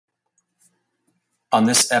On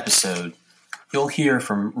this episode, you'll hear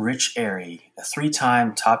from Rich Airy, a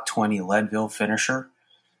three-time top 20 Leadville finisher,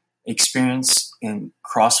 experience in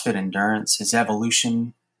CrossFit endurance, his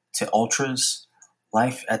evolution to ultras,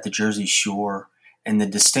 life at the Jersey Shore, and the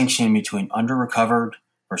distinction between under-recovered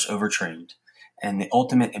versus overtrained, and the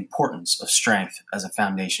ultimate importance of strength as a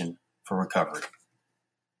foundation for recovery.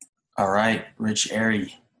 All right, Rich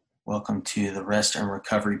Airy, welcome to the Rest and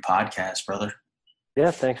Recovery podcast, brother.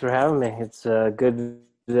 Yeah, thanks for having me. It's good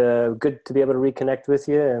to be able to reconnect with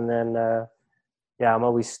you. And then, I'm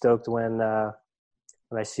always stoked when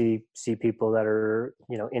I see people that are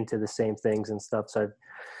into the same things and stuff. So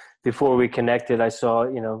before we connected, I saw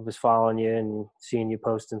was following you and seeing you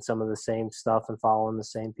posting some of the same stuff and following the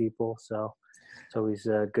same people. So it's always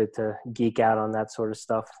good to geek out on that sort of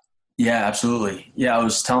stuff. Yeah, absolutely. Yeah, I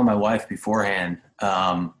was telling my wife beforehand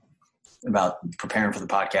about preparing for the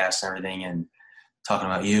podcast and everything, and talking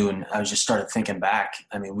about you, and I just started thinking back.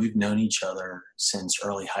 I mean, we've known each other since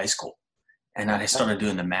early high school, and I started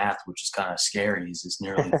doing the math, which is kind of scary. It's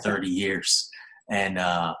nearly 30 years, and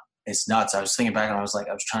it's nuts. I was thinking back, and I was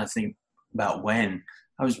trying to think about when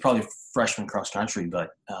I was probably freshman cross country,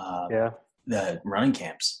 but the running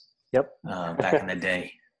camps. Yep. Back in the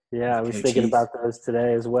day. Yeah, I was thinking about those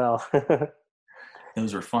today as well.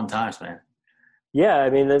 Those were fun times, man. Yeah, I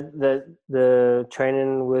mean the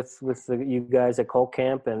training with you guys at Colt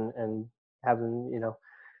Camp and having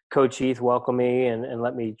Coach Heath welcome me and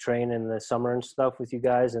let me train in the summer and stuff with you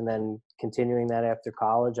guys, and then continuing that after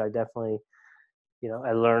college, I definitely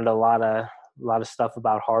I learned a lot of stuff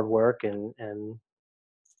about hard work and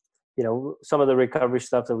some of the recovery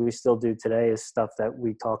stuff that we still do today is stuff that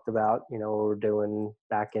we talked about we were doing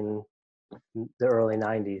back in the early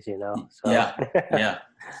 90s, So. Yeah.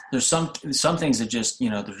 There's some things that just,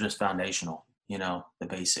 they're just foundational, the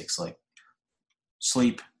basics like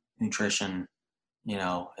sleep, nutrition,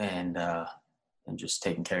 and just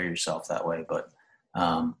taking care of yourself that way. But,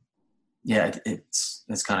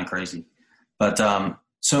 it's kind of crazy. But,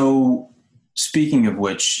 so speaking of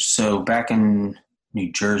which, so back in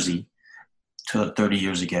New Jersey 30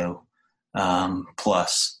 years ago,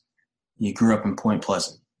 plus you grew up in Point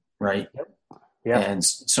Pleasant. Right. Yep. Yeah. And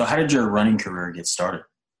so how did your running career get started?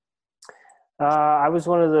 I was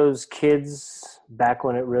one of those kids back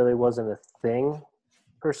when it really wasn't a thing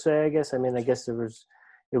per se, I guess. I mean, I guess it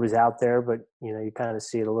was out there, but you kind of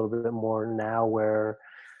see it a little bit more now where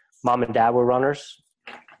mom and dad were runners.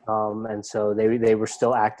 And so they were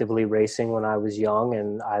still actively racing when I was young,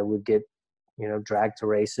 and I would get, dragged to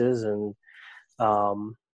races. And,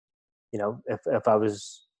 if I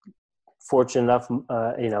was fortunate enough,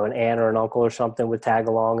 an aunt or an uncle or something would tag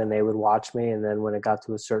along and they would watch me. And then when it got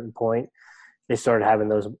to a certain point, they started having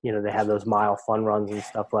those, they had those mile fun runs and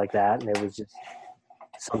stuff like that. And it was just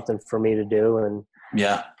something for me to do, and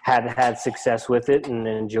had success with it and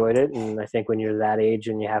enjoyed it. And I think when you're that age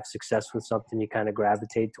and you have success with something, you kind of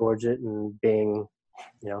gravitate towards it. And being,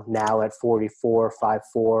 now at 44,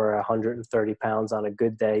 5'4", 130 pounds on a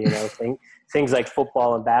good day, things like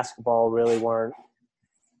football and basketball really weren't,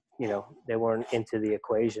 they weren't into the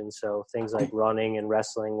equation. So things like running and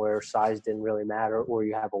wrestling, where size didn't really matter, or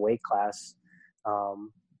you have a weight class,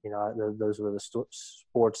 those were the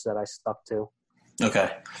sports that I stuck to.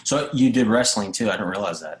 Okay. So you did wrestling too. I didn't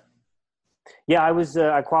realize that. Yeah,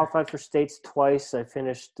 I qualified for states twice. I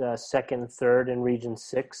finished second and third in Region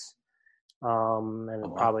 6.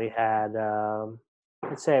 Probably had,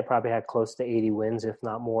 I'd say I probably had close to 80 wins, if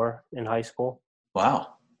not more, in high school.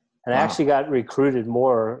 Wow. And I actually got recruited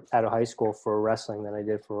more out of high school for wrestling than I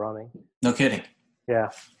did for running. No kidding. Yeah.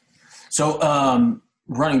 So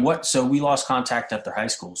running, so we lost contact after high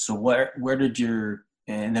school. So where did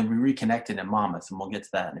and then we reconnected in Monmouth, and we'll get to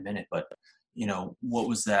that in a minute. But, what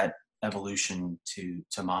was that evolution to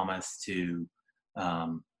Monmouth to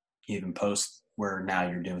even post where now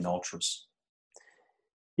you're doing ultras?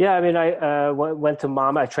 Yeah, I mean, I went to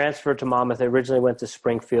Monmouth. I transferred to Monmouth. I originally went to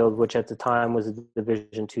Springfield, which at the time was a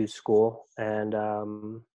Division II school. And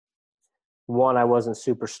one, I wasn't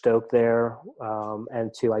super stoked there.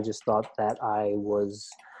 And two, I just thought that I was,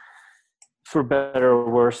 for better or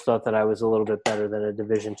worse, thought that I was a little bit better than a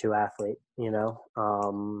Division II athlete,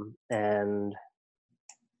 And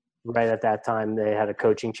right at that time, they had a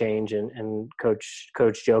coaching change, and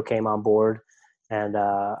Coach Joe came on board. And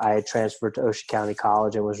I had transferred to Ocean County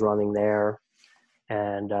College and was running there.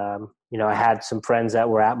 And, I had some friends that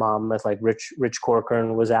were at Monmouth, like Rich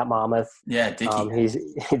Corcoran was at Monmouth. Yeah, Dickie. He's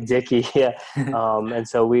Dickie, yeah. And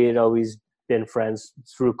so we had always been friends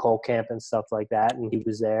through Colt Camp and stuff like that. And he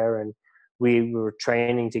was there, and we were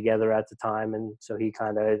training together at the time. And so he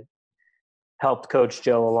kind of helped Coach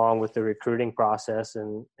Joe along with the recruiting process,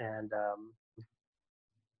 and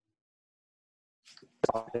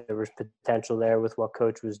there was potential there with what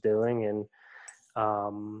Coach was doing, and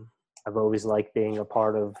I've always liked being a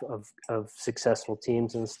part of successful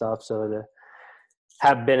teams and stuff. So to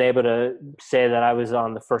have been able to say that I was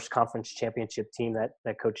on the first conference championship team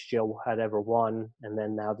that Coach Joe had ever won, and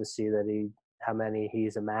then now to see that how many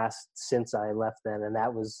he's amassed since I left then, and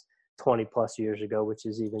that was 20 plus years ago, which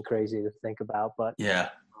is even crazy to think about. But Yeah.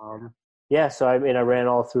 So I mean, I ran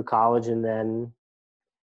all through college, and then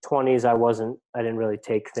 20s, I didn't really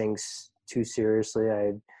take things too seriously.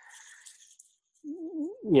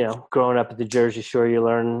 Growing up at the Jersey Shore, you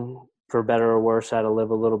learn, for better or worse, how to live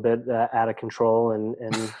a little bit out of control.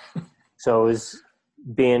 And so it was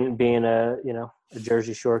being a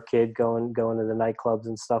Jersey Shore kid going to the nightclubs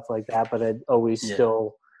and stuff like that. But I always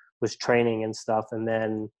still was training and stuff. And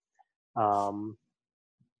then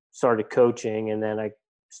started coaching, and then I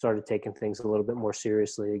started taking things a little bit more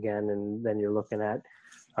seriously again. And then you're looking at,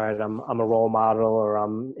 all right, I'm a role model, or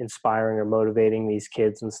I'm inspiring or motivating these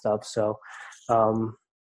kids and stuff. So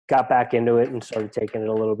got back into it and started taking it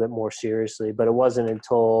a little bit more seriously. But it wasn't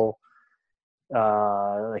until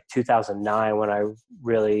like 2009 when I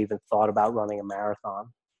really even thought about running a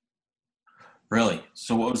marathon. Really?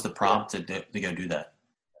 So what was the prompt to go do that?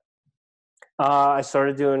 I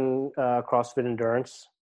started doing CrossFit Endurance,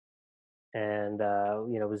 and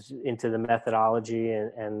was into the methodology,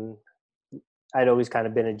 and I'd always kind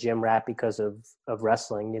of been a gym rat because of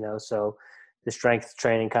wrestling, so the strength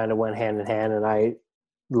training kind of went hand in hand, and I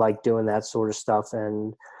like doing that sort of stuff,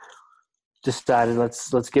 and decided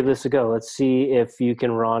let's give this a go. Let's see if you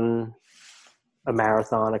can run a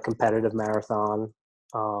marathon, a competitive marathon,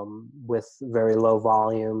 with very low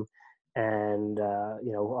volume and a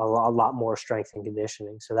lot more strength and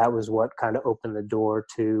conditioning. So that was what kind of opened the door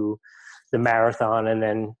to the marathon, and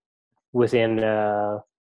then within a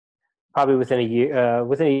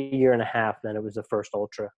year and a half, then it was the first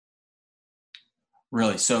ultra.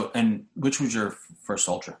 Really? So, and which was your first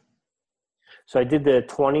ultra? So I did the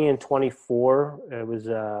 20 and 24. It was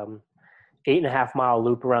 8.5 mile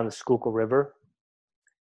loop around the Schuylkill River.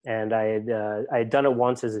 And I had done it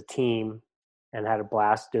once as a team and had a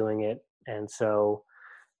blast doing it. And so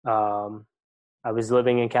I was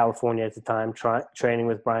living in California at the time, training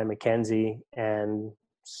with Brian McKenzie, and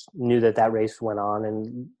knew that race went on,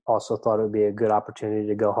 and also thought it would be a good opportunity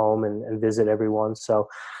to go home and visit everyone. So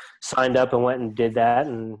signed up and went and did that.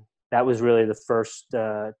 And that was really the first,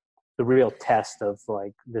 the real test of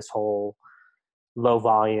like this whole low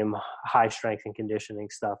volume, high strength and conditioning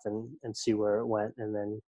stuff, and see where it went, and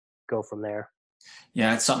then go from there.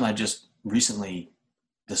 Yeah. It's something I just recently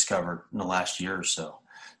discovered in the last year or so.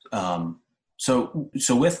 So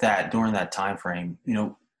with that, during that time frame,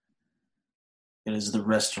 it is the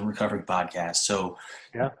Rest and Recovery podcast. So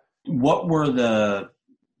what were the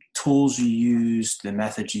tools you used, the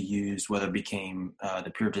methods you used, whether it became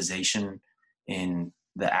the periodization in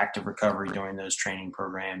the active recovery during those training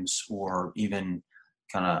programs, or even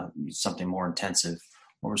kind of something more intensive?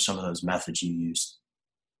 What were some of those methods you used?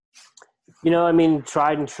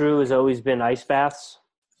 Tried and true has always been ice baths.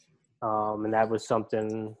 And that was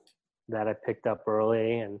something that I picked up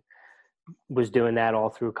early and was doing that all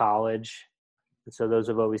through college. And so those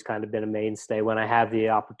have always kind of been a mainstay. When I have the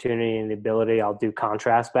opportunity and the ability, I'll do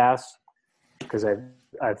contrast baths, because I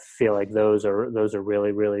feel like those are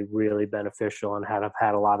really, really, really beneficial, and I've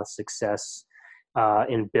had a lot of success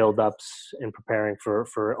in build-ups and preparing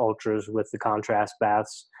for ultras with the contrast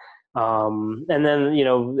baths. And then,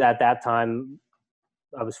 at that time,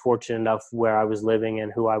 I was fortunate enough where I was living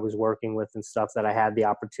and who I was working with and stuff, that I had the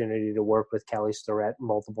opportunity to work with Kelly Starrett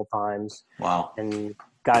multiple times. Wow. And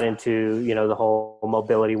got into, the whole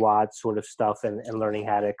mobility WOD sort of stuff, and learning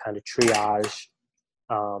how to kind of triage,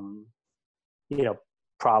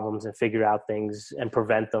 problems and figure out things and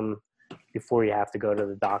prevent them before you have to go to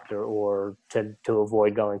the doctor, or to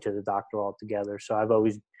avoid going to the doctor altogether. So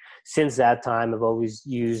since that time, I've always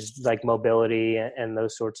used like mobility and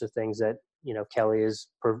those sorts of things that, Kelly has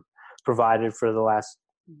provided for the last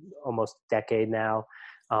almost decade now.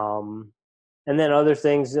 And then other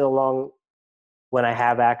things along when I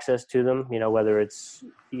have access to them, whether it's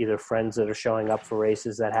either friends that are showing up for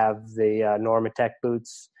races that have the Normatec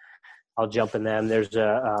boots, I'll jump in them. There's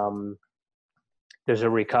a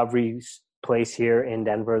recovery place here in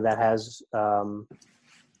Denver that has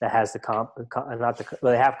they have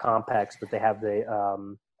compacts, but they have the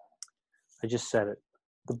I just said it,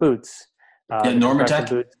 the boots. Normatec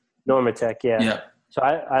boots. Normatec, yeah. So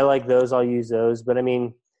I like those. I'll use those. But I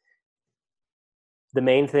mean, the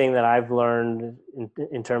main thing that I've learned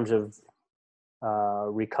in terms of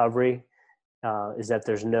recovery is that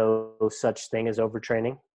there's no such thing as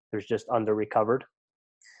overtraining. There's just under recovered.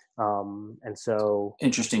 And so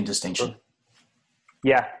Interesting distinction.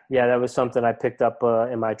 Yeah, that was something I picked up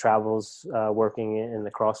in my travels, working in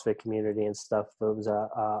the CrossFit community and stuff. It was a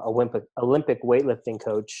Olympic weightlifting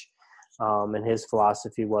coach, and his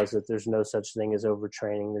philosophy was that there's no such thing as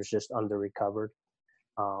overtraining. There's just under recovered,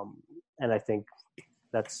 and I think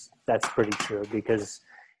that's pretty true, because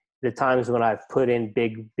the times when I've put in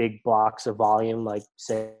big blocks of volume, like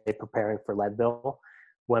say preparing for Leadville,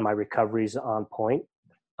 when my recovery's on point,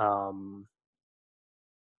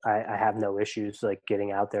 I have no issues like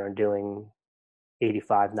getting out there and doing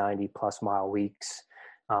 85, 90 plus mile weeks,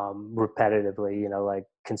 repetitively, like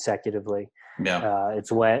consecutively. Yeah.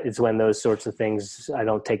 It's when those sorts of things, I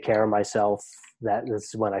don't take care of myself.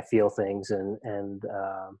 That's when I feel things, and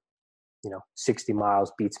 60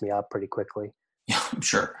 miles beats me up pretty quickly. Yeah, I'm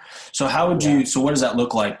sure. So so what does that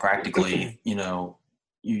look like practically?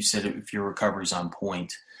 You said if your recovery's on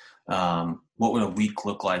point, what would a week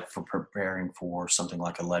look like for preparing for something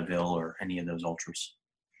like a Leadville or any of those ultras?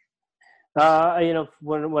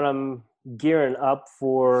 When I'm gearing up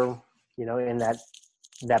for, in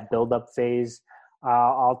that build up phase,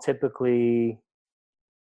 I'll typically,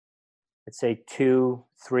 let's say 2,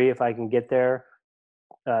 3, if I can get there,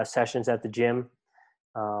 sessions at the gym.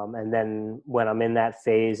 And then when I'm in that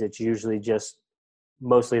phase, it's usually just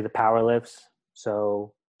mostly the power lifts.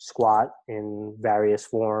 So squat in various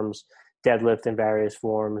forms, deadlift in various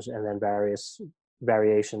forms, and then various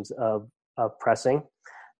variations of pressing.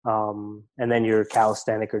 And then your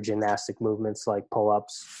calisthenic or gymnastic movements like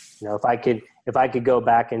pull-ups. If I could go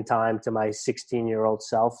back in time to my 16-year-old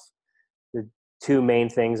self, the 2 main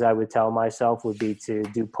things I would tell myself would be to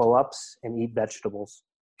do pull-ups and eat vegetables.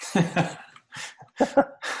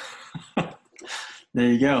 There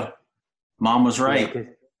you go. Mom was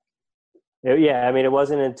right. Yeah, I mean, it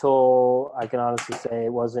wasn't until, I can honestly say,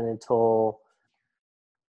 it wasn't until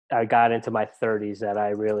I got into my 30s that I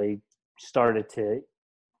really started to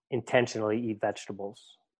intentionally eat vegetables.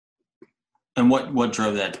 And what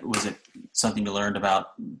drove that? Was it something you learned about?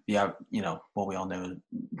 Yeah, well, we all know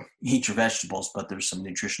eat your vegetables, but there's some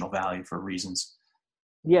nutritional value for reasons.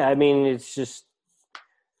 Yeah, I mean, it's just,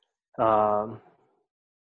 I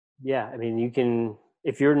mean, you can,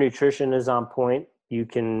 if your nutrition is on point, you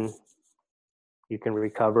can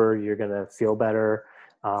recover, you're going to feel better.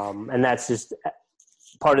 And that's just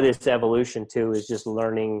part of this evolution too, is just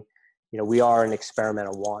learning, we are an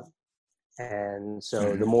experimental one. And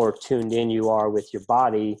so the more tuned in you are with your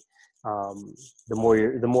body,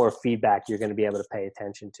 the more feedback you're going to be able to pay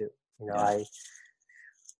attention to,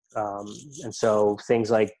 and so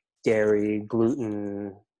things like dairy,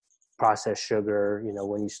 gluten, processed sugar,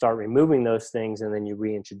 when you start removing those things and then you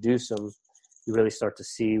reintroduce them, you really start to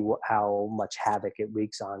see how much havoc it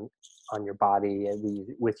wreaks on your body and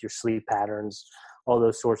with your sleep patterns, all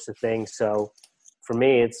those sorts of things. So for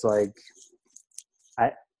me, it's like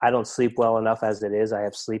I don't sleep well enough as it is. I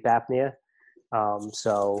have sleep apnea.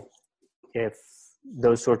 So if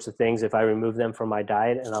those sorts of things, if I remove them from my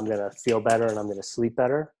diet and I'm going to feel better and I'm going to sleep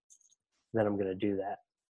better, then I'm going to do that.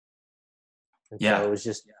 And so it was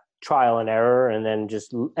just trial and error. And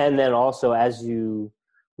then also as you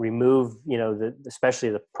remove, especially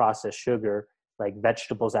the processed sugar, like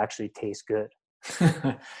vegetables actually taste good.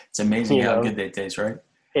 It's amazing how good they taste, right?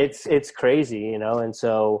 It's crazy, and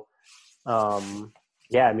so,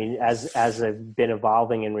 I mean, as I've been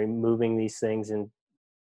evolving and removing these things and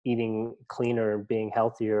eating cleaner and being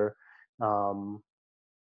healthier,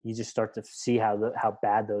 you just start to see how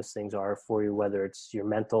bad those things are for you, whether it's your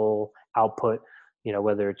mental output,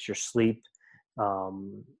 whether it's your sleep.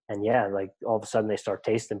 And like all of a sudden they start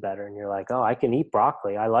tasting better and you're like, oh, I can eat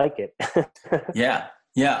broccoli. I like it. Yeah.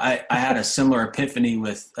 I had a similar epiphany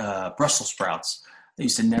with Brussels sprouts. I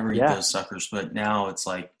used to never eat those suckers, but now it's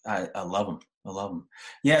like, I love them. I love them.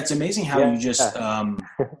 Yeah. It's amazing how you just,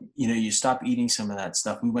 you stop eating some of that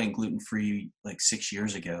stuff. We went gluten-free like 6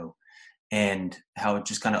 years ago, and how it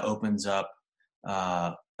just kind of opens up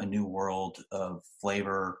a new world of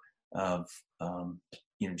flavor, of,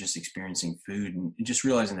 just experiencing food and just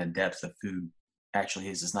realizing the depth of food actually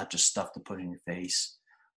is. It's not just stuff to put in your face.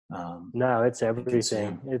 No, it's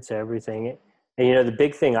everything. It's everything. And,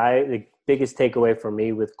 the biggest takeaway for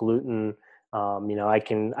me with gluten, I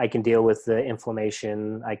can deal with the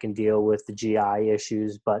inflammation. I can deal with the GI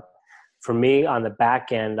issues, but for me on the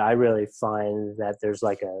back end, I really find that there's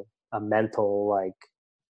like a mental like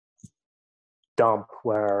dump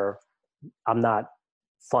where I'm not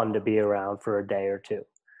fun to be around for a day or two.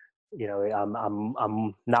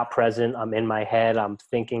 I'm not present. I'm in my head. I'm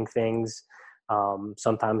thinking things.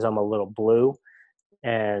 Sometimes I'm a little blue.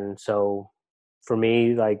 And so for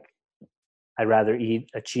me, like, I'd rather eat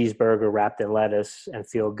a cheeseburger wrapped in lettuce and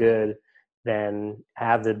feel good than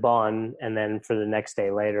have the bun and then for the next day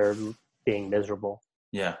later being miserable.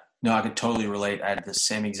 Yeah. No, I could totally relate. I had the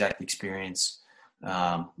same exact experience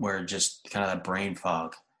where just kind of that brain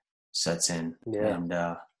fog sets in, Yeah.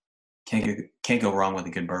 and can't go wrong with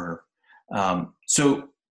a good burger. So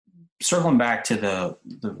circling back to the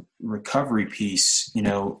recovery piece,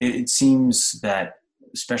 it seems that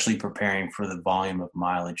especially preparing for the volume of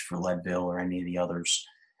mileage for Leadville or any of the others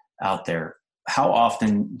out there, how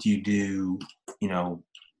often do you do,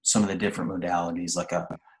 some of the different modalities like a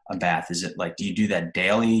bath? Is it like, do you do that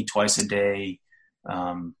daily, twice a day?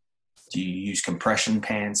 Do you use compression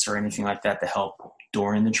pants or anything like that to help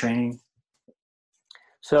during the training?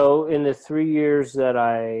 So in the 3 years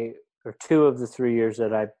or 2 of the 3 years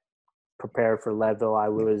that I prepared for Leadville, I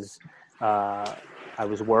was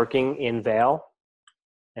working in Vail.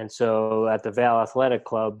 And so at the Vail Athletic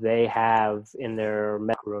Club, they have in their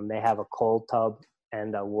medical room, they have a cold tub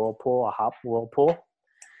and a whirlpool, a hot whirlpool.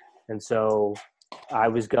 And so I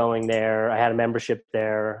was going there. I had a membership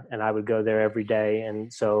there, and I would go there every day.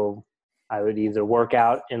 And so I would either work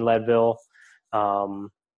out in Leadville,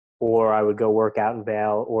 or I would go work out in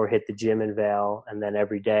Vail, or hit the gym in Vail. And then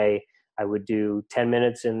every day I would do 10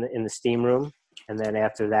 minutes in the steam room. And then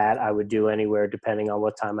after that, I would do anywhere, depending on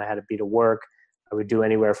what time I had to be to work, I would do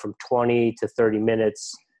anywhere from 20 to 30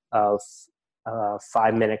 minutes of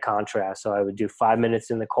 5-minute contrast. So I would do 5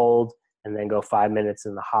 minutes in the cold and then go 5 minutes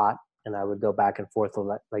in the hot. And I would go back and forth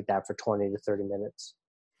like that for 20 to 30 minutes.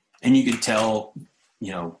 And you could tell,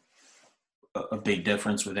 a big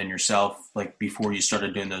difference within yourself, like before you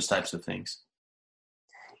started doing those types of things.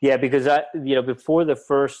 Yeah, because before the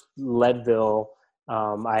first Leadville,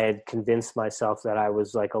 I had convinced myself that I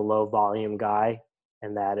was like a low volume guy,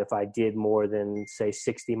 and that if I did more than say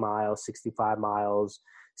 60 miles, 65 miles,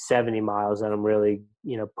 70 miles, then I'm really,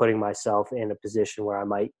 putting myself in a position where I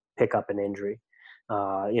might pick up an injury,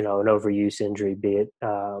 an overuse injury, be it,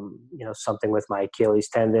 something with my Achilles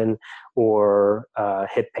tendon or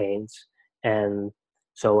hip pains. And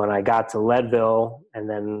so when I got to Leadville and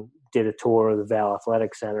then did a tour of the Vail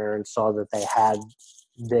Athletic Center and saw that they had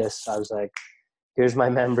this, I was like, here's my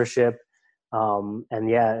membership. And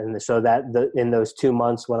so in those 2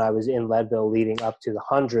 months when I was in Leadville leading up to the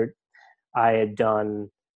 100, I had done,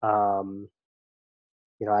 I'd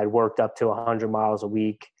worked up to 100 miles a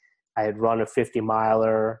week. I had run a 50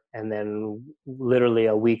 miler, and then literally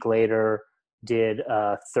a week later did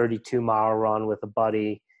a 32-mile run with a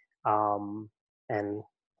buddy, and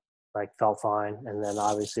like felt fine. And then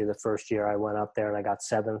obviously the first year I went up there and I got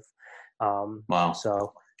 7th. Wow.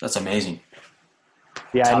 So that's amazing.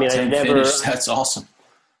 Yeah. Top I mean, 10 finish. That's awesome.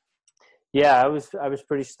 Yeah, I was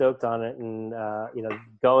pretty stoked on it. And,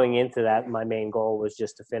 going into that, my main goal was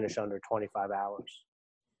just to finish under 25 hours.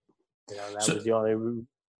 That was the only,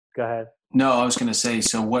 go ahead. No, I was going to say,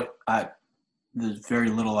 so there's very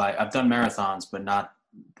little, I've done marathons, but not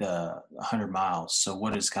the 100 miles. So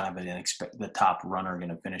what is kind of the top runner going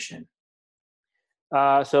to finish in?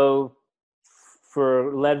 So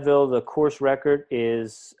for Leadville, the course record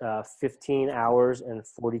is 15 hours and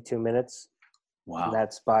 42 minutes. Wow. And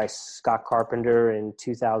that's by Scott Carpenter in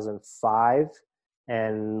 2005.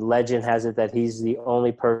 And legend has it that he's the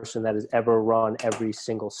only person that has ever run every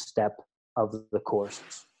single step of the course.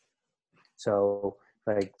 So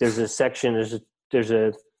like there's a section, it's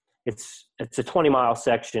a 20-mile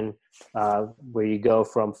section where you go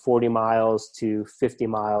from 40 miles to 50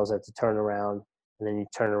 miles at the turnaround, and then you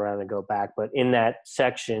turn around and go back. But in that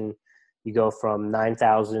section, you go from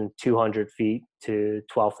 9,200 feet to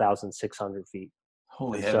 12,600 feet.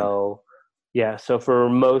 Holy heaven. So, yeah. So for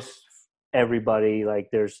most everybody, like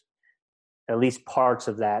there's at least parts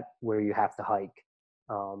of that where you have to hike.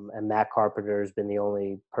 And Matt Carpenter has been the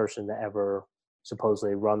only person to ever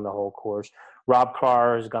supposedly run the whole course. Rob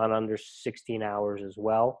Carr has gone under 16 hours as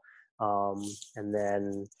well. And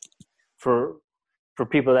then for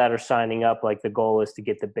people that are signing up, like the goal is to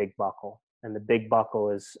get the big buckle, and the big buckle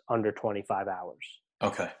is under 25 hours.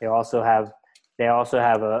 Okay. They also have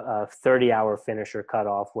a 30-hour finisher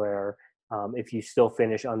cutoff where if you still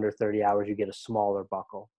finish under 30 hours, you get a smaller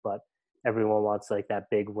buckle. But everyone wants like that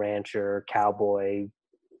big rancher cowboy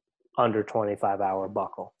under 25-hour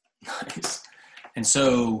buckle. Nice. And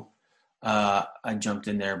so I jumped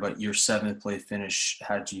in there, but your 7th place finish,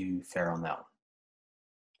 how did you fare on that one?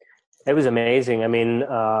 It was amazing. I mean,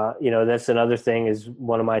 that's another thing is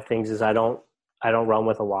one of my things is I don't run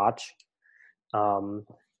with a watch.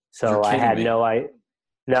 So I had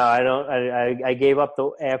I don't. I gave up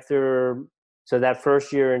after So that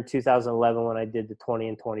first year in 2011, when I did the 20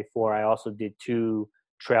 and 24, I also did 2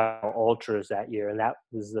 trail ultras that year. And that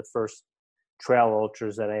was the first trail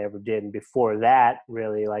ultras that I ever did. And before that,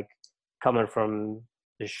 really, like coming from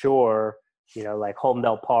the shore, you know, like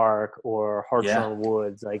Holmdel Park or Yeah. Hartshorn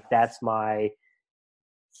Woods, like that's my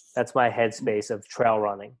headspace of trail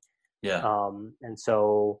running. Yeah. And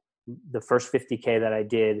so the first 50K that I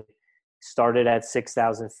did started at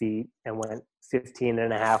 6,000 feet and went 15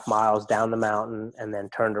 and a half miles down the mountain, and then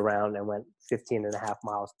turned around and went 15 and a half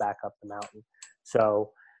miles back up the mountain.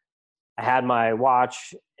 So I had my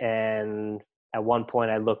watch, and at one point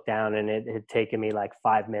I looked down and it had taken me like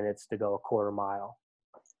 5 minutes to go a quarter mile.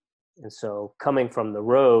 And so coming from the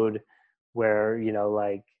road where, you know,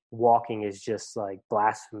 like walking is just like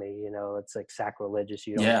blasphemy, you know, it's like sacrilegious.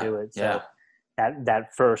 You don't Yeah. do it. So Yeah.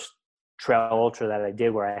 that first trail ultra that I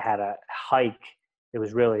did where I had a hike, it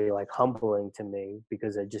was really like humbling to me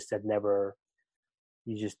because I just had never,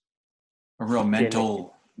 you just A real didn't,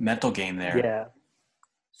 mental game there. yeah.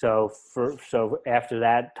 So after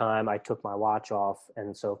that time, I took my watch off,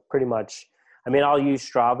 and so pretty much, I mean, I'll use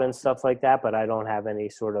Strava and stuff like that, but I don't have any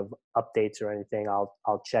sort of updates or anything.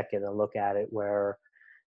 I'll check it and look at it where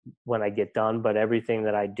when I get done. But everything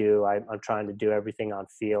that I do, I'm trying to do everything on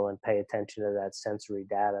feel and pay attention to that sensory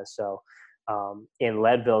data. So in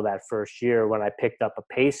Leadville that first year, when I picked up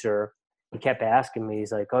a pacer, he kept asking me,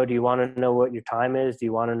 he's like, "Oh, do you want to know what your time is? Do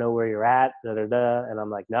you want to know where you're at?" Da, da, da. And I'm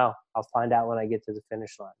like, "No, I'll find out when I get to the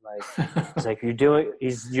finish line." Like, he's like,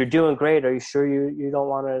 you're doing great. Are you sure you don't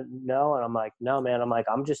want to know?" And I'm like, "No, man." I'm like,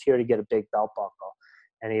 "I'm just here to get a big belt buckle."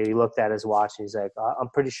 And he looked at his watch and he's like, "I'm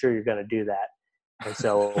pretty sure you're going to do that." And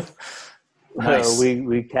so Nice.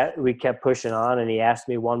 we kept pushing on, and he asked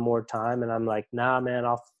me one more time, and I'm like, "Nah, man,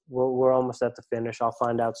 we're almost at the finish. I'll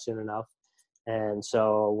find out soon enough." And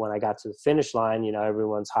so when I got to the finish line, you know,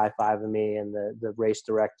 everyone's high-fiving me, and the race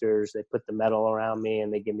directors, they put the medal around me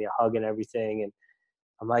and they give me a hug and everything. And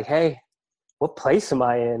I'm like, "Hey, what place am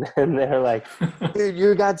I in?" And they're like, "Dude,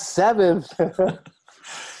 you got 7th."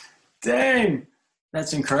 Dang.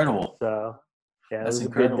 That's incredible. So yeah, it That's was a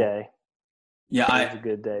good incredible. day. Yeah, It was a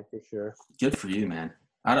good day for sure. good for you, man.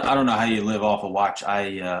 I don't know how you live off a watch.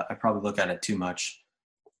 I probably look at it too much.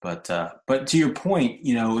 But to your point,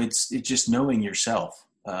 you know, it's just knowing yourself,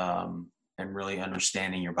 and really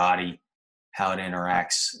understanding your body, how it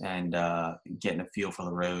interacts, and getting a feel for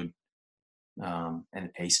the road, and the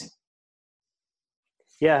pacing.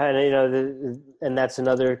 Yeah, and you know, and that's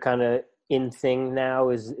another kind of in thing now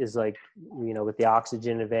is like, you know, with the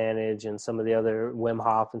oxygen advantage and some of the other Wim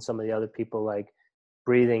Hof and some of the other people, like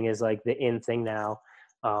breathing is like the in thing now.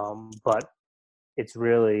 But it's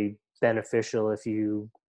really beneficial if you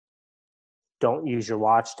don't use your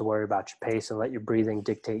watch to worry about your pace and let your breathing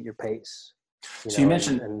dictate your pace. You So you know,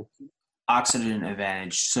 mentioned and oxygen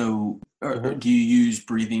advantage. So mhm. do you use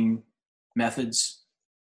breathing methods?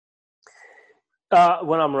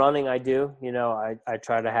 When I'm running, I do. You know, I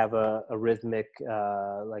try to have a rhythmic,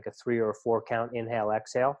 like a 3 or a 4 count inhale,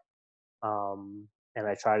 exhale. And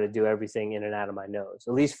I try to do everything in and out of my nose,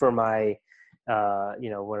 at least for my, you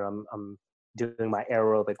know, when I'm doing my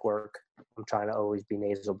aerobic work, I'm trying to always be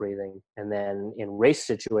nasal breathing. And then in race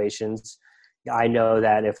situations, I know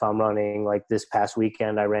that if I'm running, like this past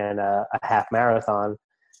weekend, I ran a half marathon,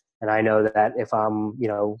 and I know that if I'm, you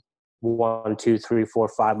know, 1, 2, 3, 4,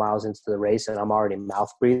 5 miles into the race and I'm already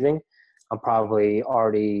mouth breathing, I'm probably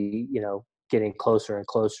already, you know, getting closer and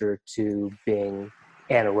closer to being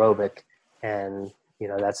anaerobic. And, you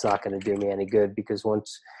know, that's not going to do me any good, because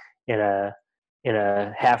once in a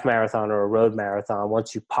half marathon or a road marathon,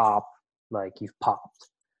 once you pop, like you've popped.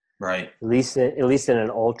 Right. At least in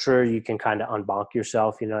an ultra, you can kind of unbonk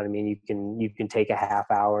yourself. You know what I mean? You can take a half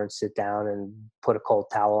hour and sit down and put a cold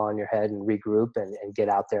towel on your head and regroup and get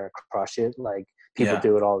out there and crush it. Like people Yeah.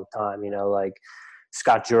 do it all the time. You know, like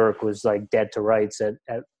Scott Jurek was like dead to rights at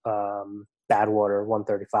Badwater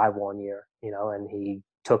 135 one year. You know, and he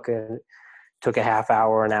took a half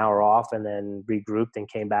hour, an hour off, and then regrouped and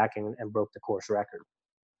came back and broke the course record.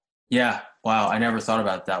 Yeah. Wow. I never thought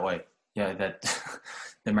about it that way. Yeah. That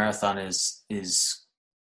the marathon is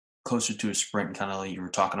closer to a sprint, kind of like you were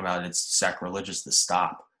talking about. It's sacrilegious to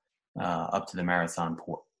stop up to the marathon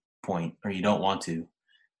point, or you don't want to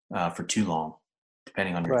for too long,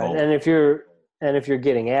 depending on your Right. goal. And if you're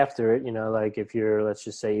getting after it, you know, like if you're, let's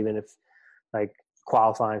just say, even if like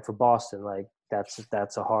qualifying for Boston, like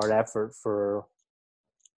that's a hard effort for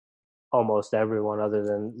almost everyone other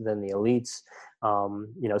than the elites.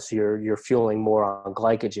 You know, so you're fueling more on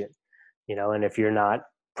glycogen, you know, and if you're not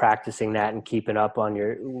practicing that and keeping up on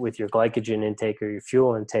with your glycogen intake or your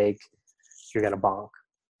fuel intake, you're going to bonk.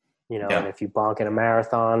 And if you bonk in a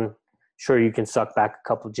marathon, sure, you can suck back a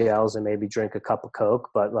couple gels and maybe drink a cup of Coke,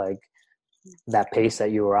 but like that pace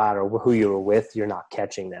that you were at or who you were with, you're not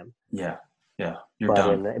catching them. Yeah. You're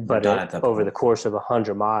done. Over the course of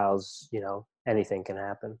 100 miles, anything can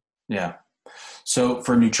happen. Yeah. So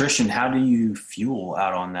for nutrition, how do you fuel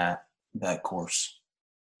out on that course?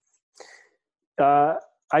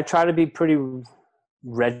 I try to be pretty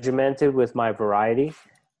regimented with my variety.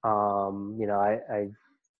 I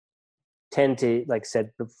tend to, like I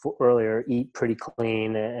said before, earlier, eat pretty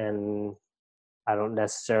clean, and I don't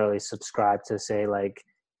necessarily subscribe to say like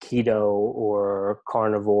keto or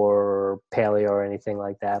carnivore or paleo or anything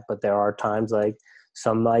like that. But there are times, like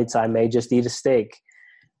some nights I may just eat a steak.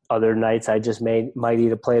 Other nights I just might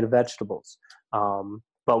eat a plate of vegetables.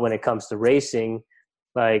 But when it comes to racing,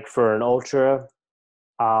 like for an ultra,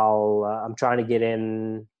 I'm trying to get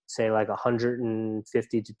in, say, like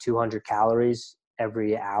 150 to 200 calories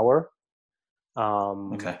every hour.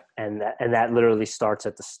 Okay. And that literally starts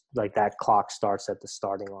at that clock starts at the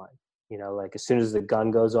starting line. Like as soon as the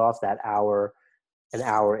gun goes off, an hour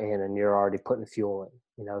in, and you're already putting fuel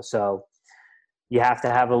in. So you have to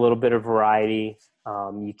have a little bit of variety.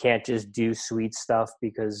 You can't just do sweet stuff,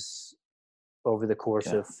 because over the course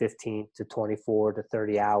of 15 to 24 to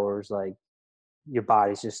 30 hours, like your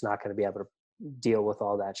body's just not going to be able to deal with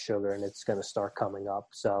all that sugar, and it's going to start coming up.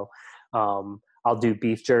 So I'll do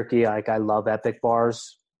beef jerky. Like I love Epic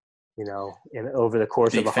bars, and over the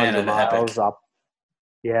course of 100 miles, I'll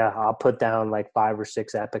put down like 5 or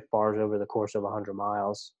 6 Epic bars over the course of 100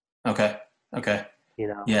 miles. Okay.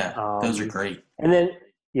 Yeah, those are great. And then,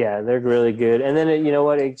 they're really good. And then,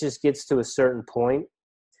 it just gets to a certain point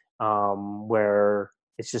where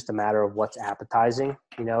it's just a matter of what's appetizing,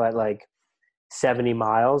 at like 70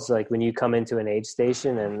 miles, like when you come into an aid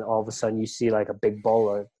station and all of a sudden you see like a big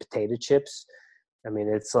bowl of potato chips. I mean,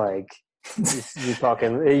 it's like,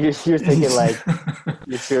 you're thinking like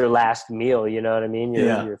it's your last meal, you know what I mean?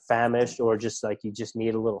 You're famished, or just like you just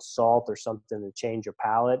need a little salt or something to change your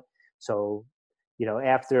palate. So,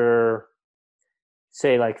 after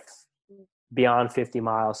say like beyond 50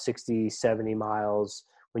 miles, 60, 70 miles,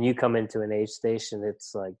 when you come into an aid station,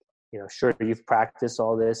 it's like, sure, you've practiced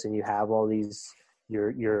all this and you have all these,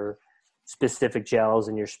 your specific gels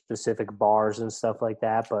and your specific bars and stuff like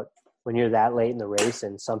that. But when you're that late in the race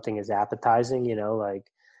and something is appetizing, like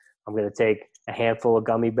I'm going to take a handful of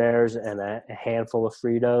gummy bears and a handful of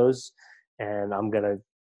Fritos, and I'm going to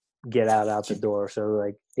get out the door. So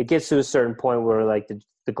like it gets to a certain point where like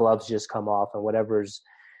the gloves just come off, and whatever's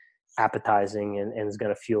appetizing and is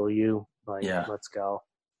going to fuel you, like, let's go.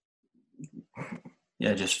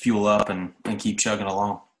 Yeah, just fuel up and keep chugging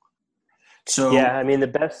along. So I mean,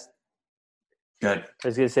 good. I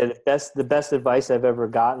was going to say the best advice I've ever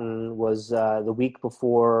gotten was the week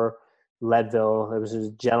before Leadville. There was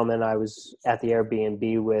a gentleman I was at the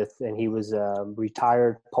Airbnb with, and he was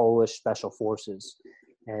retired Polish Special Forces,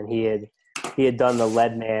 and he had done the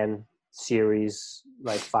Leadman series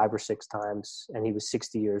like 5 or 6 times, and he was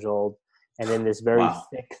 60 years old. And in this very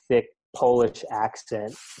thick Polish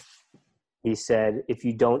accent, he said, "If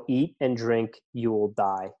you don't eat and drink, you will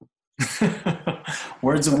die."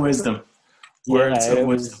 Words of wisdom. It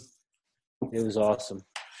was awesome.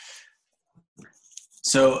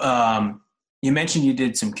 So you mentioned you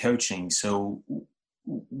did some coaching. So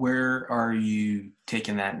where are you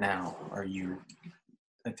taking that now?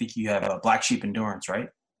 I think you have a Black Sheep Endurance, right?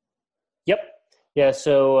 Yep. Yeah.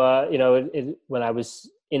 So, when I was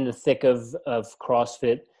in the thick of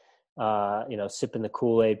CrossFit, sipping the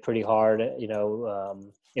Kool-Aid pretty hard,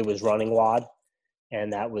 it was Running WOD.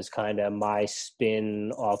 And that was kind of my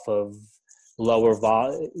spin off of lower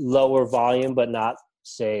volume, but not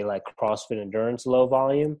say like CrossFit Endurance low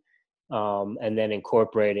volume. And then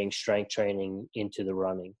incorporating strength training into the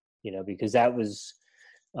running, because that was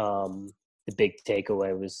the big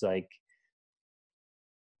takeaway was like,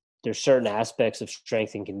 there's certain aspects of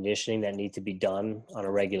strength and conditioning that need to be done on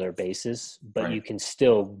a regular basis, but you can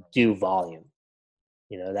still do volume.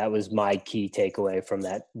 That was my key takeaway from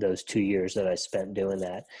those 2 years that I spent doing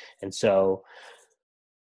that. And so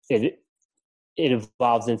it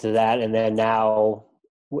evolved into that. And then now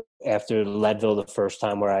after Leadville, the first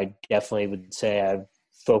time, where I definitely would say I've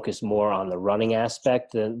focused more on the running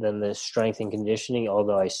aspect than the strength and conditioning,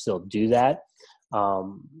 although I still do that.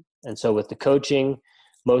 And so with the coaching,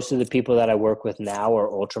 most of the people that I work with now are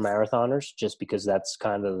ultra marathoners, just because that's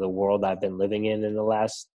kind of the world I've been living in the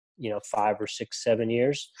last, 5 or 6, 7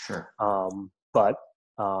 years. Sure. But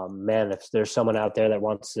man, if there's someone out there that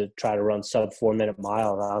wants to try to run sub 4 minute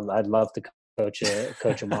mile, I'd love to coach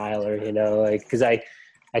a miler, because I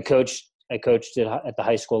I coached at the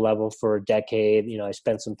high school level for a decade. I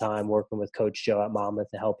spent some time working with Coach Joe at Monmouth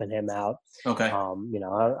and helping him out. Okay.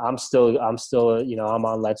 I'm still, I'm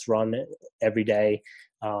on Let's Run every day.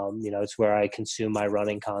 It's where I consume my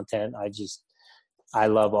running content. I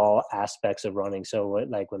love all aspects of running. So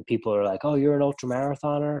like when people are like, "Oh, you're an ultra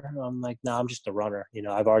marathoner," I'm like, "No, I'm just a runner."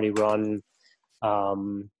 I've already run.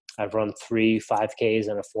 I've run 3 5Ks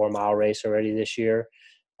and a 4-mile race already this year.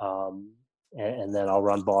 And then I'll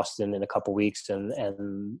run Boston in a couple weeks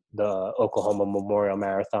and the Oklahoma Memorial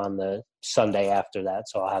Marathon the Sunday after that.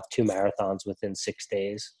 So I'll have 2 marathons within 6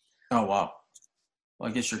 days. Oh, wow. Well,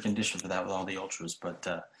 I guess you're conditioned for that with all the ultras. But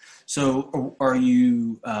so are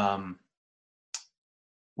you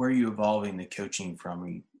where are you evolving the coaching from? Are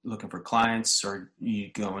you looking for clients, or are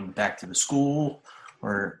you going back to the school,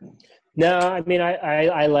 or? No, I mean,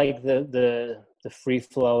 I like the free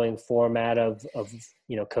flowing format of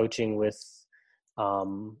coaching with,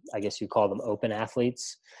 I guess you call them open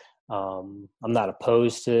athletes. I'm not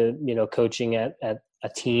opposed to, coaching at a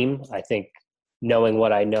team. I think knowing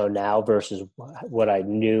what I know now versus what I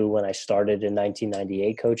knew when I started in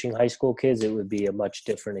 1998 coaching high school kids, it would be a much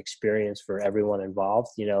different experience for everyone involved.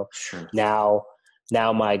 Sure.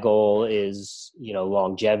 Now my goal is,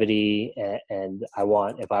 longevity, and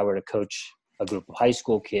if I were to coach a group of high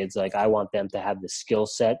school kids, like I want them to have the skill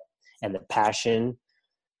set and the passion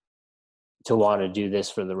to want to do this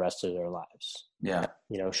for the rest of their lives. Yeah.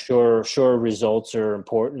 Sure results are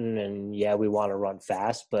important, and yeah, we want to run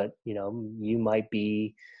fast, but you might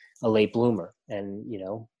be a late bloomer, and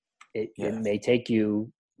it may take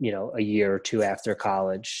you a year or 2 after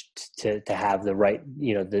college to have the right,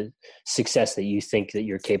 the success that you think that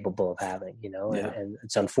you're capable of having, and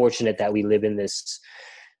it's unfortunate that we live in this,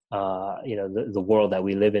 the world that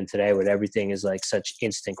we live in today, where everything is like such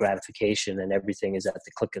instant gratification and everything is at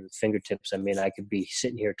the click of the fingertips. I mean, I could be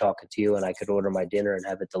sitting here talking to you and I could order my dinner and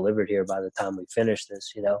have it delivered here by the time we finish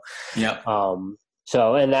this, Yeah.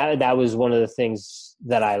 So, and that was one of the things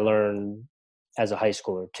that I learned as a high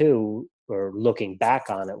schooler too, or looking back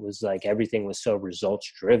on it, was like everything was so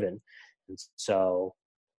results driven. And so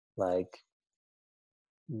like,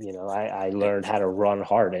 I learned how to run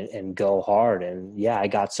hard and go hard, and yeah, I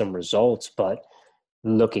got some results, but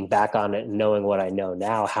looking back on it and knowing what I know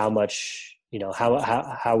now, how much,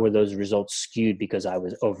 how were those results skewed because I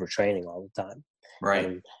was overtraining all the time. Right.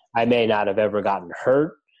 And I may not have ever gotten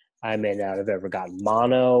hurt. I may not have ever gotten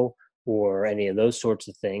mono or any of those sorts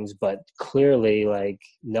of things, but clearly, like,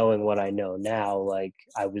 knowing what I know now, like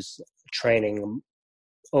I was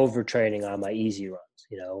overtraining on my easy runs,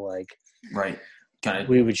 Right. Kind of.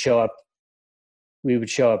 we would show up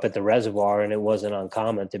at the reservoir, and it wasn't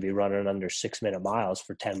uncommon to be running under 6-minute miles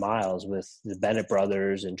for 10 miles with the Bennett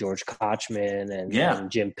brothers and George Kochman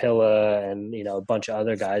and Jim Pilla and, a bunch of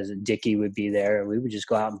other guys. Dickie would be there, and we would just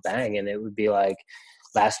go out and bang, and it would be like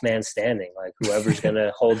last man standing, like whoever's going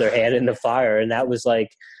to hold their hand in the fire. And that was like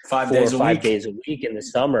 5 days a week in the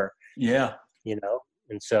summer. Yeah.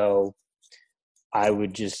 And so I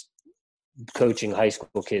would just, coaching high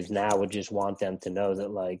school kids now, would just want them to know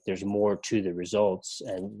that like there's more to the results,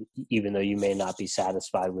 and even though you may not be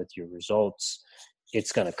satisfied with your results,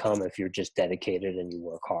 it's going to come if you're just dedicated and you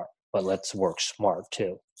work hard. But let's work smart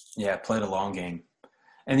too. Yeah, play the long game.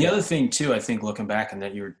 And the other thing too, I think looking back and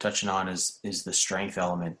that you were touching on is the strength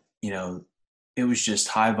element. It was just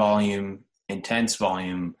high volume, intense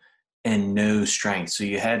volume, and no strength. So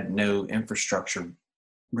you had no infrastructure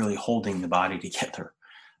really holding the body together.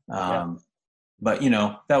 But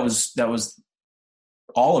that was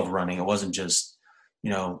all of running. It wasn't just,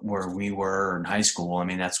 where we were in high school. I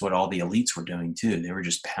mean, that's what all the elites were doing too. They were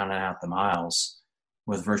just pounding out the miles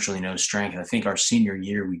with virtually no strength. I think our senior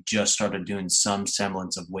year, we just started doing some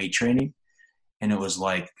semblance of weight training, and it was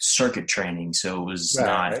like circuit training. So it was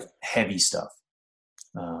not heavy stuff.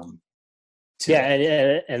 And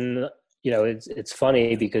it's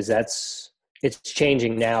funny because it's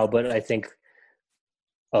changing now, but I think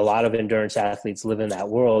a lot of endurance athletes live in that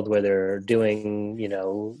world where they're doing,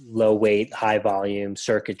 low weight, high volume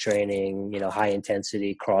circuit training, high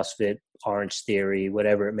intensity, CrossFit, Orange Theory,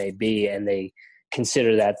 whatever it may be. And they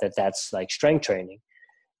consider that's like strength training.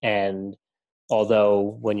 And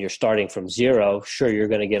although when you're starting from zero, sure, you're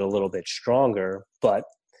going to get a little bit stronger, but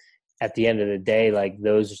at the end of the day, like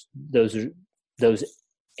those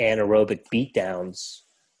anaerobic beatdowns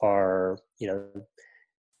are,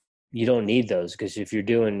 you don't need those, because if you're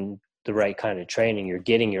doing the right kind of training, you're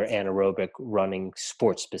getting your anaerobic running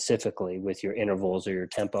sport specifically with your intervals or your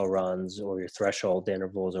tempo runs or your threshold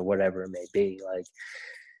intervals or whatever it may be. Like,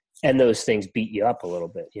 and those things beat you up a little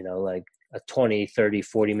bit, like a 20, 30,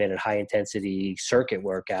 40-minute high-intensity circuit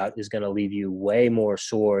workout is going to leave you way more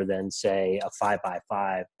sore than, say, a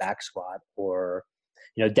 5x5 back squat, or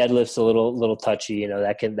deadlift's a little touchy.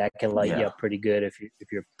 That can light you up pretty good if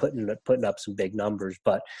you're putting up some big numbers.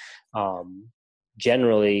 But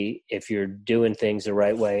generally, if you're doing things the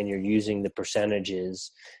right way and you're using the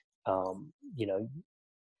percentages,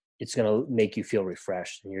 it's going to make you feel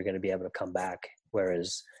refreshed, and you're going to be able to come back.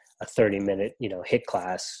 Whereas a 30-minute, HIIT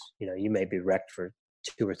class, you may be wrecked for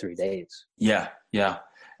 2 or 3 days. Yeah.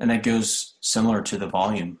 And that goes similar to the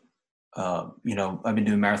volume. I've been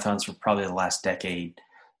doing marathons for probably the last decade,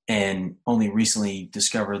 and only recently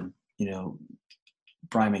discovered,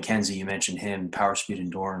 Brian McKenzie, you mentioned him, Power Speed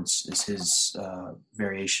Endurance is his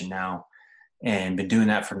variation now, and been doing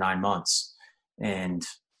that for 9 months. And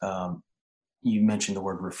you mentioned the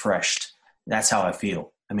word refreshed. That's how I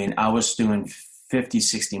feel. I mean, I was doing 50,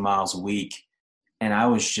 60 miles a week, and I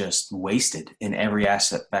was just wasted in every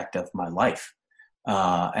aspect of my life.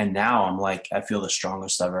 And now I'm like, I feel the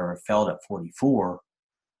strongest I've ever felt at 44,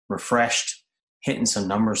 refreshed, hitting some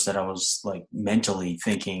numbers that I was like mentally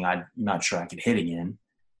thinking I'm not sure I could hit again.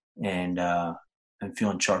 And I'm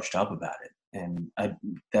feeling charged up about it. And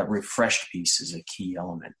that refreshed piece is a key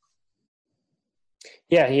element.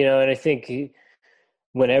 Yeah, and I think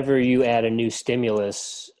whenever you add a new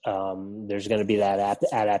stimulus, there's going to be that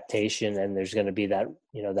adaptation, and there's going to be that,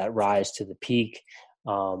 that rise to the peak.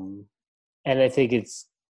 And I think it's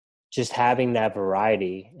just having that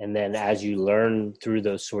variety. And then as you learn through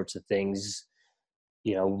those sorts of things,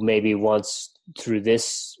 maybe once through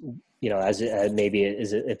this,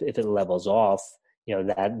 if it levels off,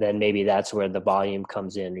 then maybe that's where the volume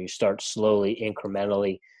comes in. You start slowly,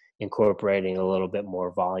 incrementally incorporating a little bit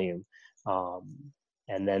more volume.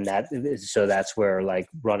 And then that's where like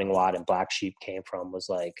Running Wild and Black Sheep came from, was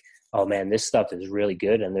like, oh man, this stuff is really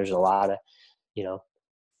good. And there's a lot of,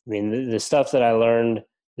 the stuff that I learned,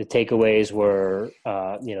 the takeaways were,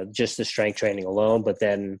 just the strength training alone, but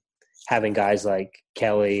then having guys like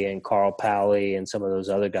Kelly and Carl Pally and some of those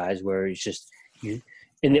other guys, where it's just in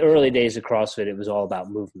the early days of CrossFit, it was all about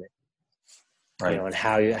movement, right? And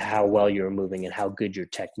how well you were moving and how good your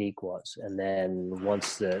technique was. And then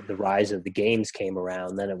once the rise of the games came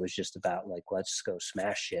around, then it was just about like, let's go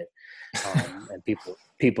smash shit. And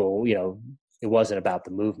people, it wasn't about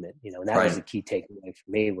the movement, and that was the key takeaway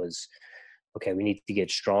for me was, okay, we need to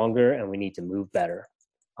get stronger and we need to move better.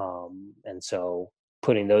 And so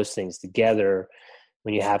putting those things together,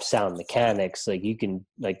 when you have sound mechanics, like you can,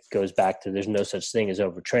 like, goes back to, there's no such thing as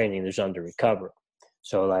overtraining, there's under recover.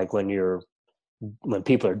 So like when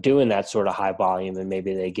people are doing that sort of high volume and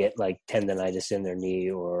maybe they get like tendonitis in their knee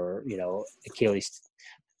or, Achilles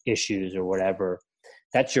issues or whatever,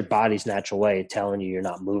 that's your body's natural way of telling you're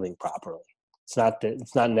not moving properly.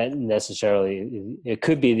 It's not necessarily, it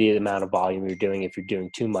could be the amount of volume you're doing if you're doing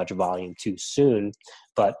too much volume too soon,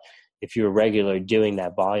 but if you're regularly doing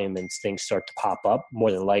that volume and things start to pop up, more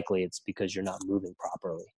than likely it's because you're not moving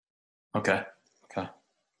properly. Okay.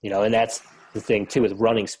 And that's the thing too with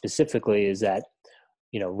running specifically, is that,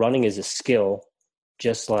 running is a skill,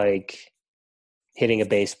 just like hitting a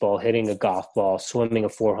baseball, hitting a golf ball, swimming a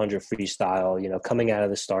 400 freestyle, coming out of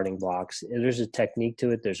the starting blocks. There's a technique to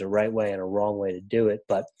it. There's a right way and a wrong way to do it.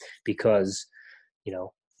 But because,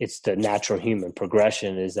 it's the natural human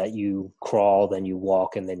progression is that you crawl, then you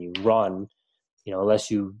walk, and then you run, unless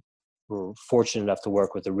you were fortunate enough to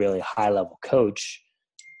work with a really high level coach,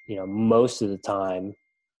 most of the time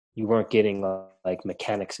you weren't getting like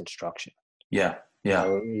mechanics instruction. Yeah.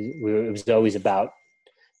 It was always about,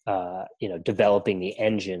 developing the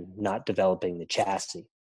engine, not developing the chassis.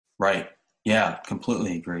 Right. Yeah.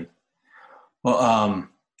 Completely agree. Well,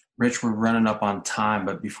 Rich, we're running up on time,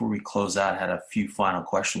 but before we close out, I had a few final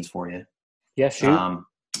questions for you. Yeah, shoot.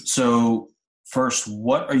 So first,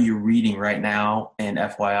 what are you reading right now? And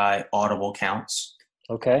FYI, Audible counts.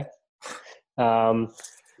 Okay.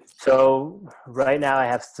 So right now I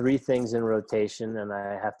have 3 things in rotation, and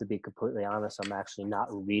I have to be completely honest, I'm actually not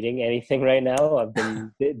reading anything right now. I've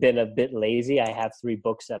been a bit lazy. I have 3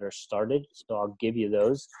 books that are started, so I'll give you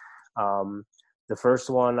those. The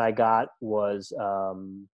first one I got was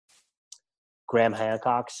Graham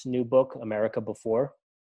Hancock's new book, America Before.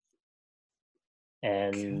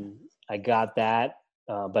 And I got that.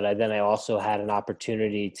 But I also had an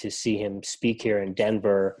opportunity to see him speak here in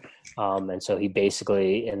Denver. And so he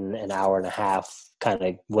basically, in an hour and a half, kind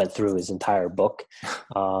of went through his entire book.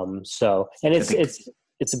 It's a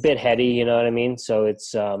bit heady, you know what I mean? So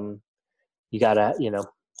it's, you gotta,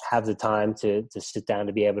 have the time to sit down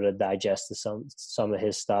to be able to digest some of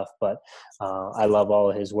his stuff. But I love all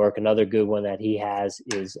of his work. Another good one that he has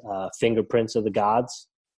is Fingerprints of the Gods.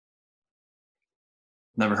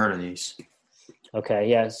 Never heard of these. Okay,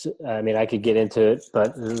 yes. I mean, I could get into it,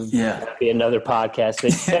 but that'd be another podcast.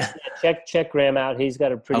 But check Graham out. He's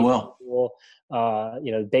got a pretty cool,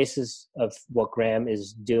 basis of what Graham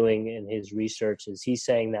is doing in his research is he's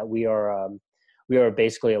saying that we are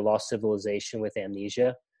basically a lost civilization with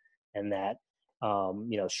amnesia, and that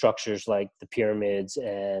structures like the pyramids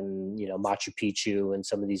and Machu Picchu and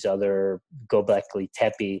some of these other Göbekli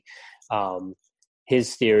Tepe.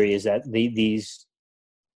 His theory is that these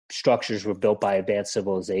structures were built by advanced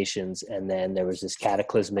civilizations, and then there was this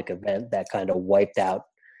cataclysmic event that kind of wiped out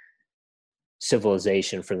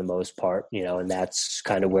civilization for the most part, and that's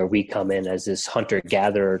kind of where we come in as this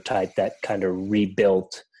hunter-gatherer type that kind of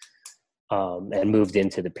rebuilt and moved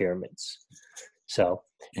into the pyramids. So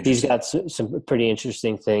he's got some pretty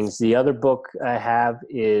interesting things. The other book I have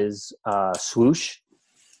is Swoosh.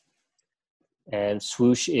 And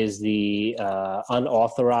Swoosh is the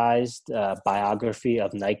unauthorized biography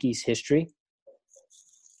of Nike's history.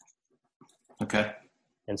 Okay.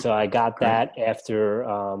 And so I got that after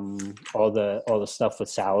all the stuff with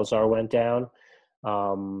Salazar went down.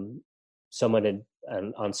 Someone had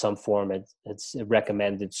on some forum had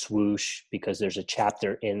recommended Swoosh because there's a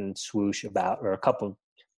chapter in Swoosh or a couple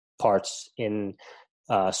parts in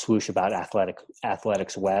Swoosh about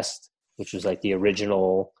Athletics West, which was like the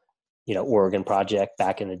original Oregon project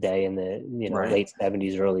back in the day in the late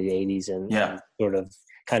 70s, early 80s, and sort of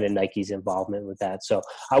kind of Nike's involvement with that. So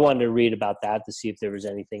I wanted to read about that to see if there was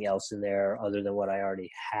anything else in there other than what I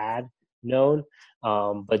already had known.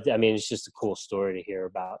 But I mean, it's just a cool story to hear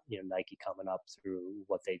about, Nike coming up through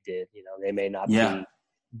what they did. They may not be,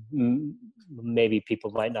 maybe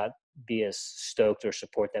people might not be as stoked or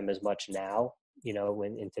support them as much now,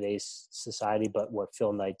 in today's society, but what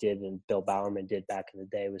Phil Knight did and Bill Bowerman did back in the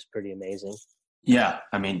day was pretty amazing. Yeah.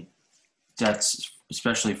 I mean, that's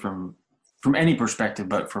especially from any perspective,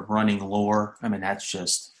 but from running lore, I mean, that's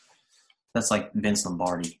like Vince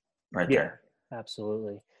Lombardi right there.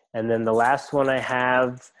 Absolutely. And then the last one I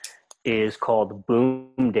have is called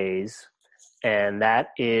Boom Days. And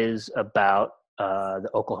that is about the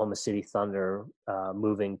Oklahoma City Thunder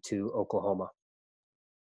moving to Oklahoma.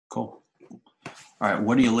 Cool. All right,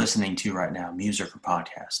 what are you listening to right now, music or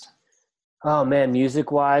podcast? Oh, man,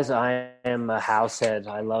 music-wise, I am a house head.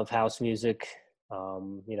 I love house music. A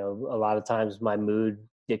lot of times my mood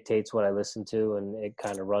dictates what I listen to, and it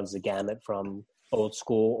kind of runs the gamut from old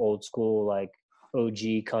school, like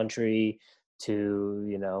OG country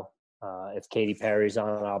to, if Katy Perry's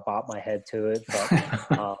on, I'll bop my head to it.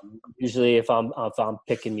 But usually if I'm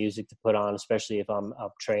picking music to put on, especially if I'm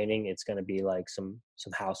up training, it's going to be like some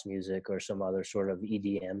house music or some other sort of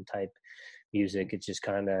EDM type music. It's just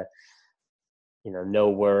kind of, no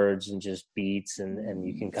words and just beats, and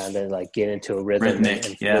you can kind of like get into a rhythm and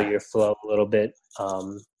feel your flow a little bit.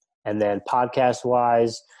 And then podcast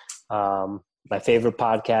wise, my favorite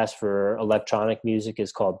podcast for electronic music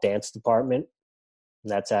is called Dance Department.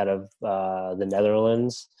 And that's out of the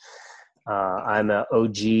Netherlands. I'm an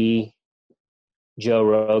OG Joe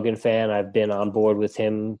Rogan fan. I've been on board with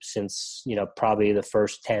him since, probably the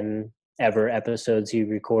first 10 ever episodes he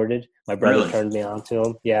recorded. My brother turned me on to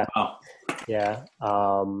him. Yeah. Wow. Yeah.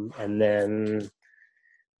 And then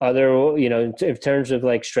other, in terms of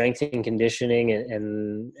like strength and conditioning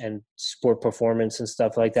and sport performance and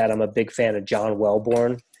stuff like that, I'm a big fan of John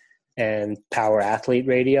Welborn and Power Athlete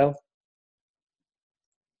Radio.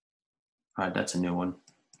 All right, that's a new one.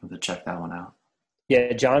 I'll have to check that one out.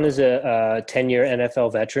 Yeah, John is a 10-year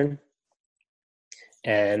NFL veteran,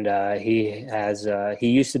 and he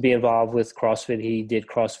used to be involved with CrossFit. He did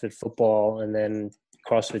CrossFit football, and then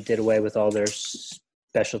CrossFit did away with all their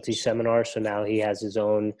specialty seminars. So now he has his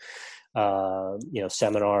own,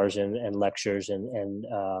 seminars and lectures and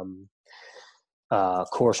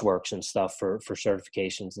courseworks and stuff for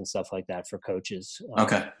certifications and stuff like that for coaches.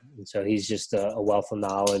 Okay. And so he's just a wealth of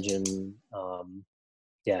knowledge, and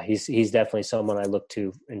he's definitely someone I look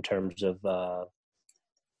to in terms of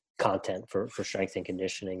content for strength and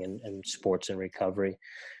conditioning and sports and recovery.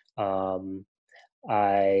 I'm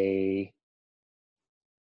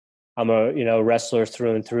a wrestler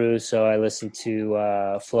through and through, so I listen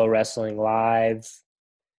to Flow Wrestling Live.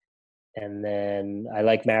 And then I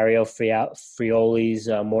like Mario Frioli's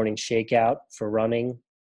Morning Shakeout for running.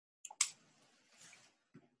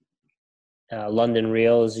 London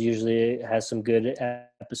Real usually has some good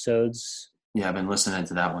episodes. Yeah, I've been listening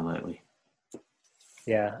to that one lately.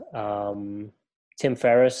 Yeah. Tim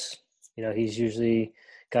Ferriss, he's usually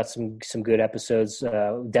got some good episodes.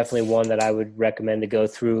 Definitely one that I would recommend to go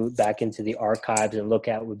through back into the archives and look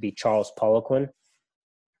at would be Charles Poliquin.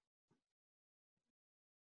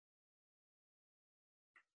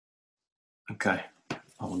 Okay,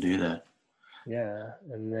 I will do that. Yeah,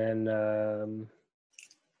 and then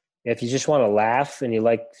if you just want to laugh and you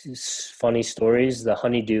like funny stories, the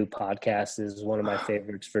Honeydew podcast is one of my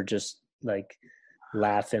favorites for just like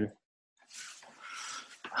laughing.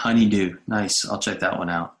 Honeydew, nice. I'll check that one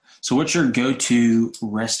out. So, what's your go-to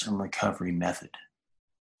rest and recovery method?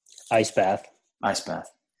 Ice bath. Ice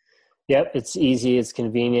bath. Yep, it's easy. It's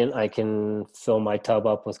convenient. I can fill my tub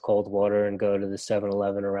up with cold water and go to the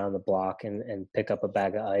 7-Eleven around the block and pick up a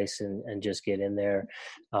bag of ice and just get in there.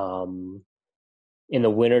 In the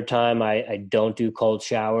wintertime, I don't do cold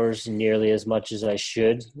showers nearly as much as I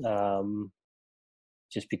should,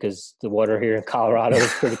 just because the water here in Colorado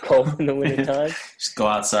is pretty cold in the wintertime. Just go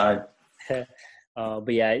outside.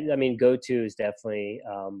 But yeah, I mean, go-to is definitely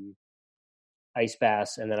ice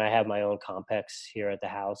baths, and then I have my own Compex here at the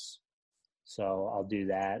house. So I'll do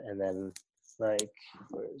that. And then like,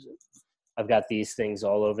 where is it? I've got these things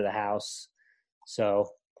all over the house. So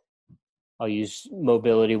I'll use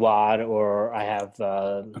Mobility Wad, or I have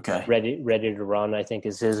Ready to Run, I think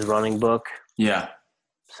is his running book. Yeah.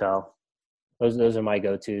 So those are my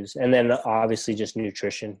go-tos. And then obviously just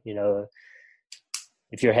nutrition, you know,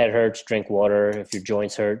 if your head hurts, drink water. If your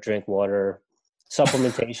joints hurt, drink water.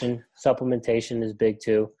 Supplementation is big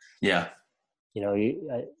too. Yeah. You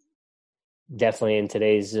know, definitely in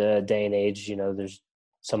today's day and age, you know, there's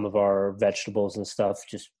some of our vegetables and stuff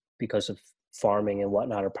just because of farming and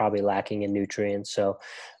whatnot are probably lacking in nutrients. So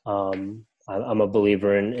I'm a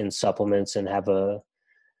believer in supplements and have a.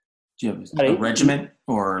 Do you have a regimen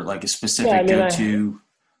or like a specific go-to?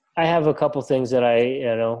 I have a couple things that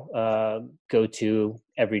I, go to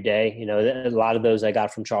every day. You know, a lot of those I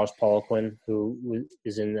got from Charles Poliquin, who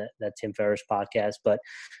is in that Tim Ferriss podcast. But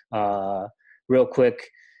real quick,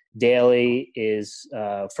 daily is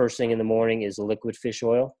first thing in the morning is liquid fish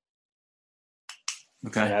oil.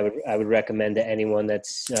 Okay. And I would recommend to anyone that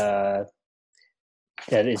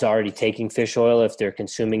is already taking fish oil, if they're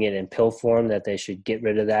consuming it in pill form, that they should get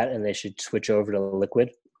rid of that and they should switch over to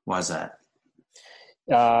liquid. Why is that?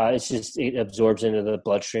 It's just, it absorbs into the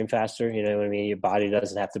bloodstream faster. You know what I mean? Your body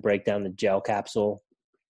doesn't have to break down the gel capsule.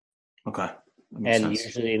 Okay. And sense.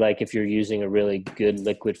 Usually, like if you're using a really good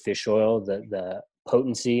liquid fish oil, the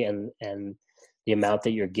potency and the amount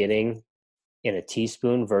that you're getting in a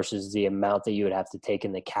teaspoon versus the amount that you would have to take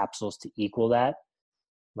in the capsules to equal that.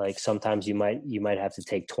 Like sometimes you might have to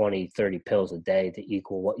take 20, 30 pills a day to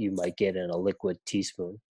equal what you might get in a liquid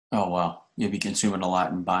teaspoon. Oh, wow. You'd be consuming a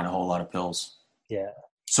lot and buying a whole lot of pills. Yeah.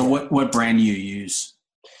 So what brand do you use?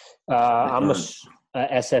 I'm a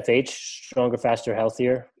SFH, Stronger, Faster,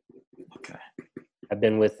 Healthier. Okay. I've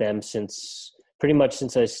been with them since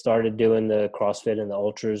I started doing the CrossFit and the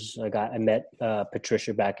ultras. I met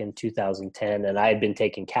Patricia back in 2010, and I had been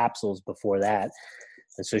taking capsules before that.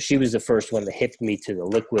 And so she was the first one that hit me to the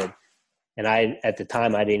liquid. And at the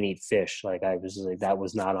time, I didn't eat fish. Like I was like, that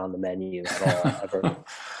was not on the menu at all ever.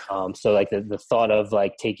 So like the thought of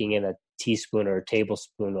like taking in a teaspoon or a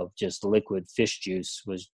tablespoon of just liquid fish juice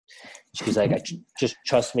she's like, just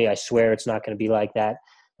trust me. I swear it's not going to be like that.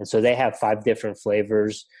 And so they have 5 different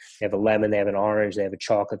flavors. They have a lemon, they have an orange, they have a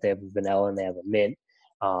chocolate, they have a vanilla, and they have a mint.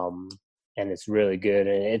 And it's really good.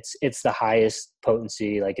 And it's the highest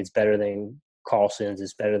potency. Like it's better than Carlson's,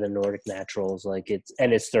 it's better than Nordic Naturals. Like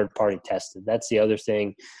it's third party tested. That's the other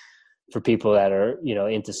thing for people that are, you know,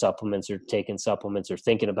 into supplements or taking supplements or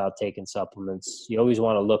thinking about taking supplements. You always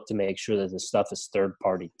want to look to make sure that the stuff is third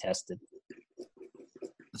party tested.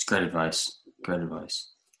 That's great advice. Great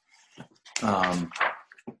advice.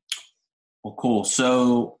 Well, cool.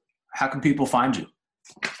 So how can people find you?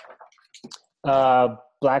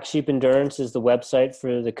 Black Sheep Endurance is the website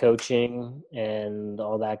for the coaching and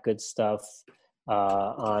all that good stuff.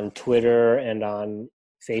 On Twitter and on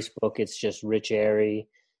Facebook, it's just Rich Airy.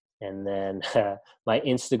 And then my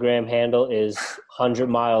Instagram handle is 100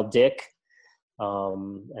 Mile Dick.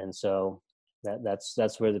 And so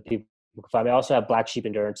that's where the people can find me. I also have Black Sheep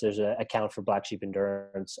Endurance. There's an account for Black Sheep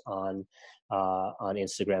Endurance on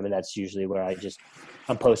Instagram, and that's usually where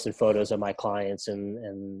I'm posting photos of my clients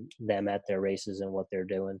and them at their races and what they're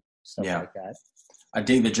doing, stuff like that. I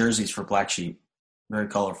dig the jerseys for Black Sheep. Very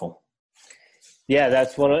colorful. Yeah,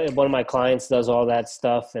 that's one of my clients does all that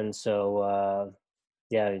stuff, and so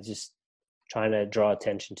just trying to draw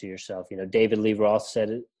attention to yourself. You know, David Lee Roth said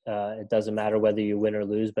it. It doesn't matter whether you win or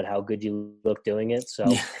lose, but how good you look doing it.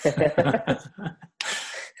 So.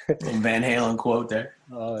 Little Van Halen quote there.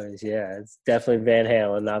 Always, yeah. It's definitely Van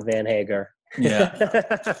Halen, not Van Hager.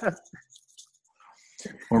 Yeah.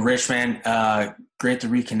 Well, Rich, man, great to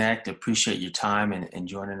reconnect. Appreciate your time and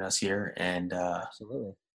joining us here. And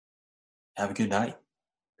Absolutely. have a good night.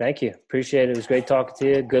 Thank you. Appreciate it. It was great talking to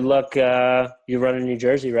you. Good luck. You run in New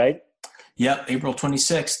Jersey, right? Yep, April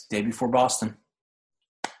 26th, day before Boston.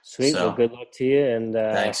 Sweet. So, Well, good luck to you, and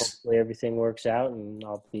thanks. hopefully everything works out, and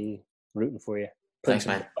I'll be rooting for you. Putting Thanks,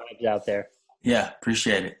 some man. vibes out there. Yeah,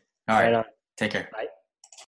 appreciate it. All right. Right on. Take care. Bye.